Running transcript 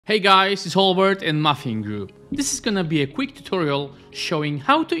Hey guys, it's Albert and Muffin Group. This is gonna be a quick tutorial showing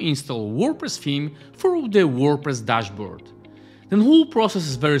how to install WordPress theme for the WordPress dashboard. The whole process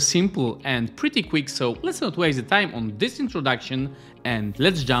is very simple and pretty quick, so let's not waste the time on this introduction and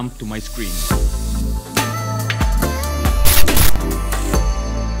let's jump to my screen.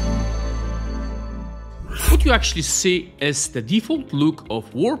 What you actually see is the default look of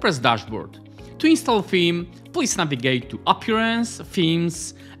WordPress dashboard. To install theme, please navigate to Appearance,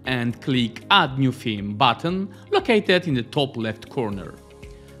 Themes, and click Add New Theme button located in the top left corner.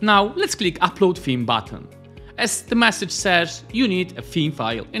 Now let's click Upload Theme button. As the message says, you need a theme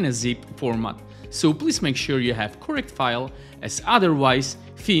file in a zip format, so please make sure you have correct file, as otherwise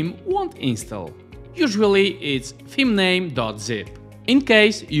theme won't install. Usually it's themename.zip. In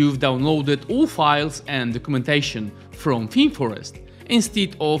case you've downloaded all files and documentation from ThemeForest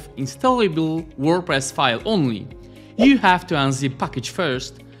instead of installable WordPress file only, you have to unzip package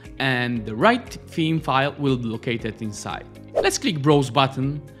first and the right theme file will be located inside. Let's click Browse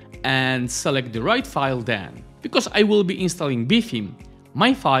button and select the right file then. Because I will be installing Betheme,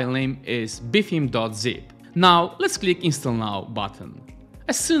 my file name is betheme.zip. Now let's click Install Now button.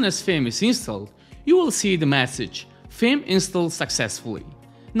 As soon as theme is installed, you will see the message Theme installed successfully.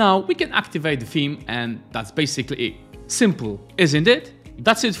 Now we can activate the theme and that's basically it. Simple, isn't it?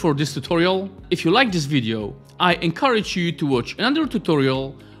 That's it for this tutorial. If you like this video, I encourage you to watch another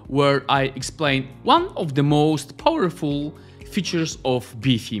tutorial where I explain one of the most powerful features of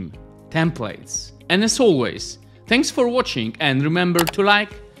Betheme, templates. And as always, thanks for watching and remember to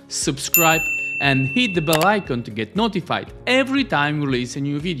like, subscribe and hit the bell icon to get notified every time we release a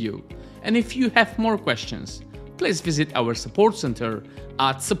new video. And if you have more questions, please visit our support center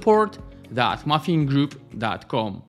at support.muffingroup.com.